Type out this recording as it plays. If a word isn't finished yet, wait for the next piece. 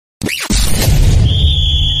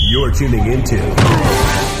You're tuning into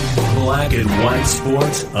Black and White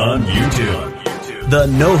Sports on YouTube. The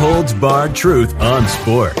no-holds-barred truth on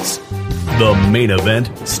sports. The main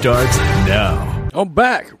event starts now. I'm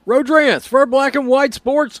back. Rodrance for Black and White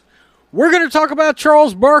Sports. We're going to talk about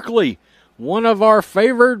Charles Barkley. One of our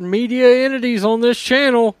favorite media entities on this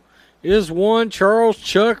channel is one Charles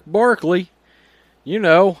Chuck Barkley. You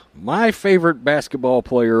know, my favorite basketball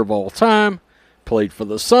player of all time. Played for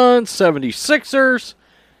the Suns, 76ers.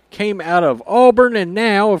 Came out of Auburn, and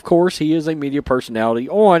now, of course, he is a media personality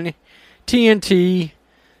on TNT,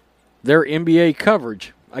 their NBA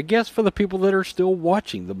coverage. I guess for the people that are still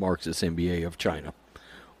watching the Marxist NBA of China.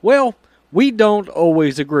 Well, we don't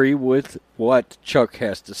always agree with what Chuck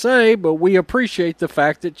has to say, but we appreciate the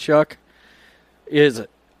fact that Chuck is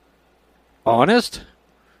honest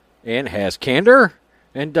and has candor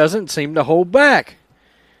and doesn't seem to hold back.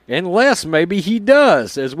 Unless maybe he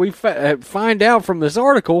does. As we find out from this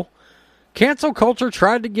article, cancel culture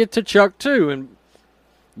tried to get to Chuck too.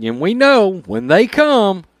 And we know when they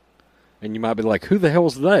come, and you might be like, who the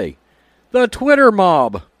hell's they? The Twitter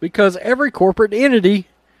mob. Because every corporate entity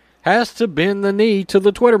has to bend the knee to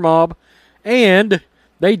the Twitter mob. And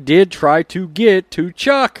they did try to get to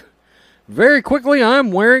Chuck. Very quickly,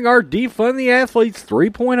 I'm wearing our Defund the Athletes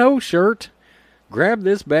 3.0 shirt. Grab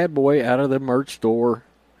this bad boy out of the merch store.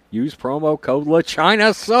 Use promo code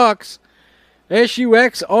LaChinaSucks,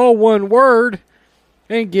 SUX, all one word,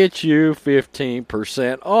 and get you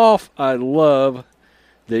 15% off. I love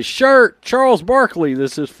this shirt. Charles Barkley,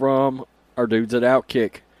 this is from our dudes at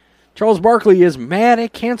Outkick. Charles Barkley is mad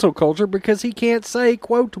at cancel culture because he can't say,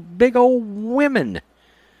 quote, big old women.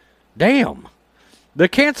 Damn. The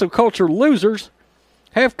cancel culture losers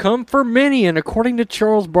have come for many, and according to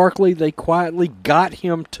Charles Barkley, they quietly got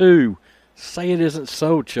him too. Say it isn't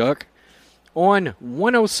so, Chuck. On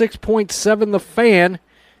 106.7 The Fan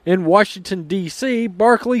in Washington, D.C.,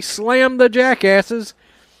 Barkley slammed the jackasses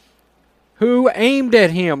who aimed at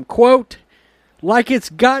him. Quote, like it's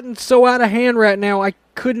gotten so out of hand right now, I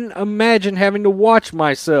couldn't imagine having to watch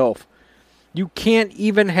myself. You can't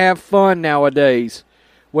even have fun nowadays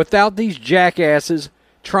without these jackasses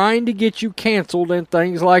trying to get you canceled and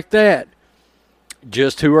things like that.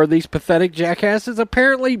 Just who are these pathetic jackasses?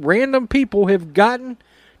 Apparently, random people have gotten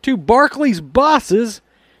to Barkley's bosses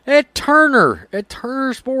at Turner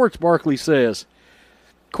Sports, Barkley says.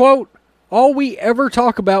 Quote, all we ever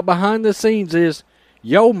talk about behind the scenes is,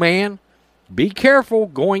 yo, man, be careful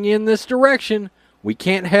going in this direction. We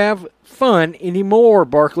can't have fun anymore,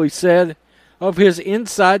 Barkley said of his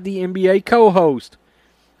Inside the NBA co-host.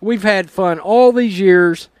 We've had fun all these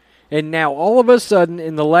years. And now, all of a sudden,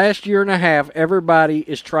 in the last year and a half, everybody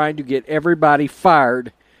is trying to get everybody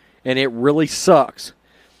fired, and it really sucks.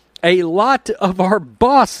 A lot of our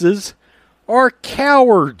bosses are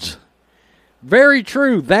cowards. Very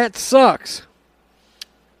true. That sucks.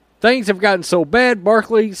 Things have gotten so bad,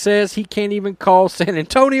 Barkley says he can't even call San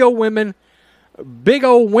Antonio women big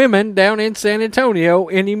old women down in San Antonio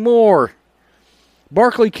anymore.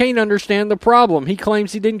 Barkley can't understand the problem. He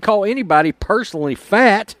claims he didn't call anybody personally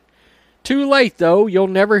fat. Too late, though. You'll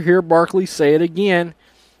never hear Barkley say it again.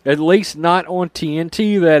 At least not on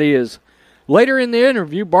TNT, that is. Later in the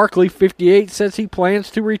interview, Barkley, 58, says he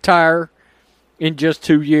plans to retire in just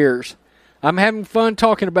 2 years. I'm having fun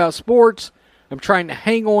talking about sports. I'm trying to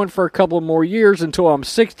hang on for a couple more years until I'm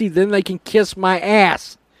 60. Then they can kiss my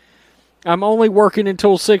ass. I'm only working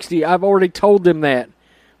until 60. I've already told them that.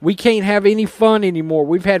 We can't have any fun anymore.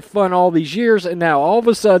 We've had fun all these years, and now all of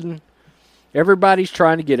a sudden, everybody's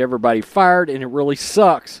trying to get everybody fired, and it really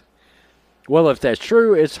sucks. Well, if that's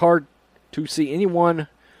true, it's hard to see anyone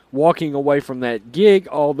walking away from that gig,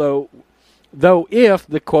 though if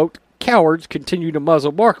the, quote, cowards continue to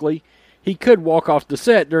muzzle Barkley, he could walk off the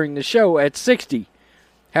set during the show at 60.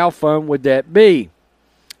 How fun would that be?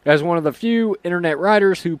 As one of the few internet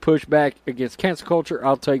writers who push back against cancel culture,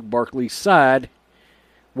 I'll take Barkley's side.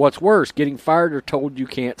 What's worse, getting fired or told you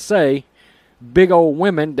can't say big old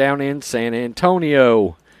women down in San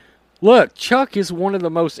Antonio? Look, Chuck is one of the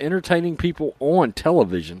most entertaining people on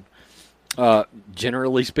television.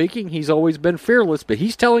 Generally speaking, he's always been fearless, but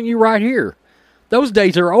he's telling you right here, those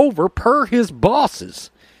days are over per his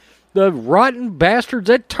bosses. The rotten bastards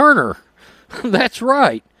at Turner. That's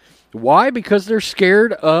right. Why? Because they're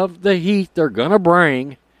scared of the heat they're going to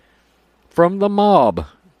bring from the mob.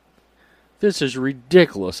 This is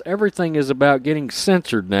ridiculous. Everything is about getting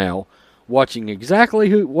censored now. Watching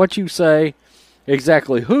exactly what you say,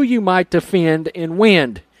 exactly who you might defend and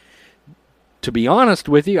when. To be honest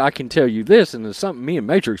with you, I can tell you this, and it's something me and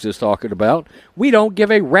Matrix is talking about. We don't give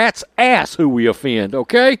a rat's ass who we offend,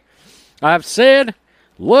 okay? I've said,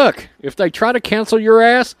 look, if they try to cancel your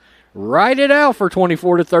ass, write it out for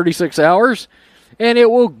 24 to 36 hours, and it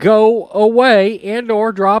will go away and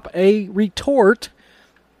or drop a retort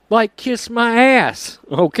like kiss my ass,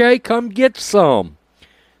 okay? Come get some.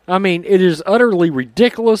 I mean, it is utterly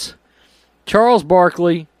ridiculous. Charles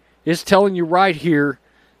Barkley is telling you right here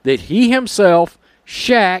that he himself,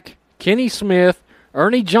 Shaq, Kenny Smith,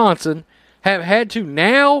 Ernie Johnson have had to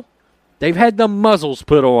now, they've had the muzzles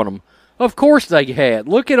put on them. Of course they had.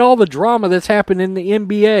 Look at all the drama that's happened in the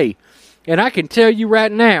NBA. And I can tell you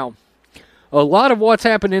right now, a lot of what's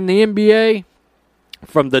happened in the NBA,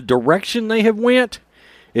 from the direction they have went,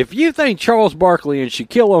 if you think Charles Barkley and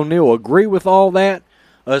Shaquille O'Neal agree with all that,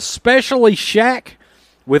 especially Shaq,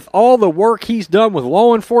 with all the work he's done with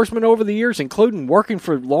law enforcement over the years, including working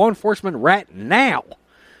for law enforcement right now,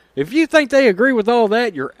 if you think they agree with all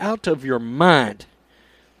that, you're out of your mind.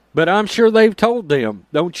 But I'm sure they've told them,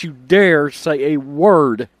 don't you dare say a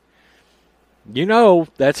word. You know,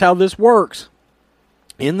 that's how this works.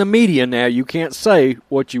 In the media now, you can't say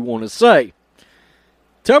what you want to say.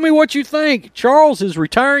 Tell me what you think. Charles is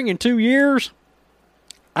retiring in 2 years.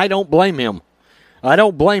 I don't blame him. I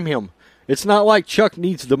don't blame him. It's not like Chuck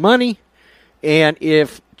needs the money. And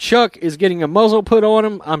if Chuck is getting a muzzle put on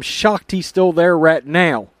him, I'm shocked he's still there right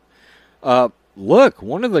now. Look,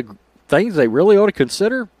 one of the things they really ought to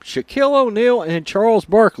consider, Shaquille O'Neal and Charles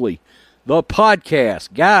Barkley, the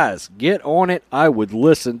podcast. Guys, get on it. I would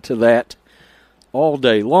listen to that all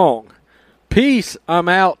day long. Peace. I'm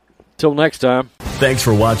out. Till next time. Thanks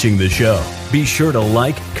for watching the show. Be sure to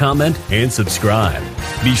like, comment, and subscribe.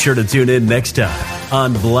 Be sure to tune in next time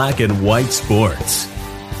on Black and White Sports.